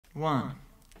1,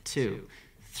 2,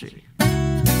 3.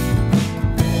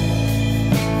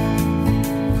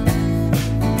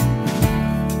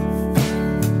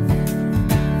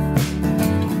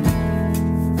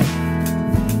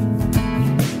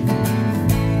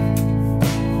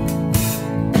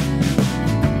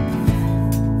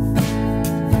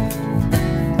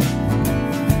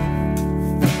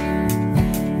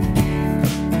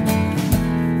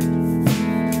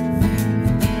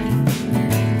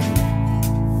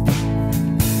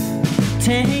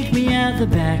 Take me out the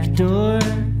back door,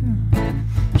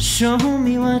 show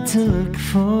me what to look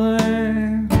for,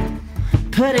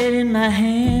 put it in my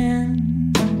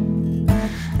hand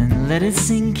and let it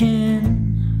sink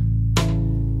in.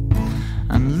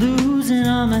 I'm losing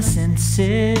all my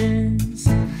senses,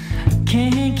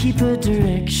 can't keep a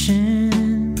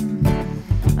direction.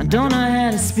 I don't know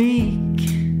how to speak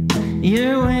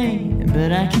your way,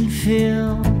 but I can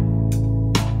feel.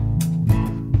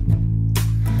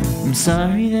 I'm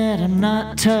sorry that I'm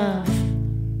not tough,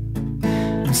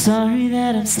 I'm sorry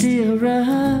that I'm still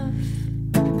rough.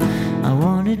 I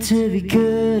wanted to be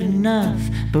good enough,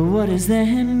 but what does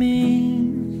that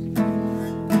mean?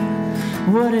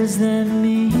 What does that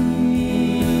mean?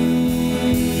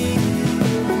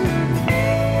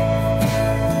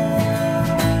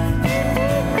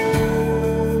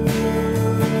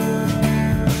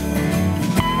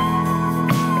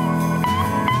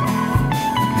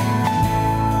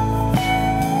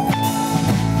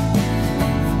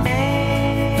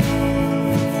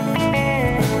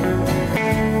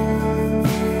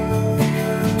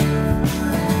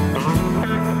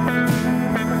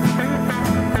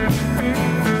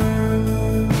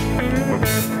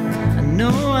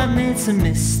 I've made some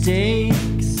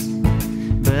mistakes,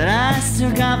 but I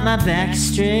still got my back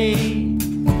straight.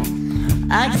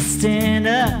 I can stand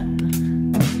up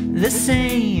the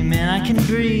same and I can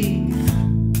breathe.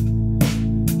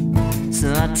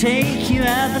 So I'll take you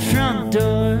out the front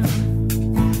door,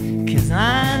 'cause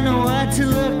I know what to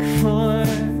look for.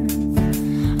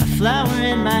 A flower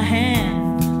in my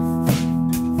hand,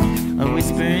 a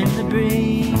whisper in the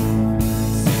breeze.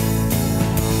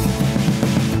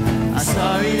 I'm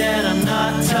sorry that I'm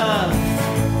not tough,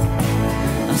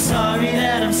 I'm sorry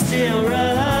that I'm still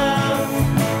rough.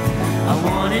 I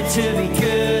wanted to be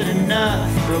good enough,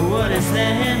 but what does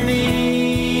that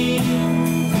mean?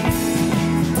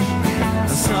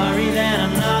 I'm sorry that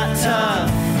I'm not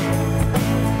tough,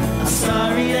 I'm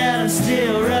sorry that I'm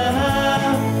still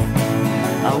rough.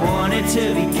 I wanted to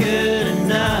be good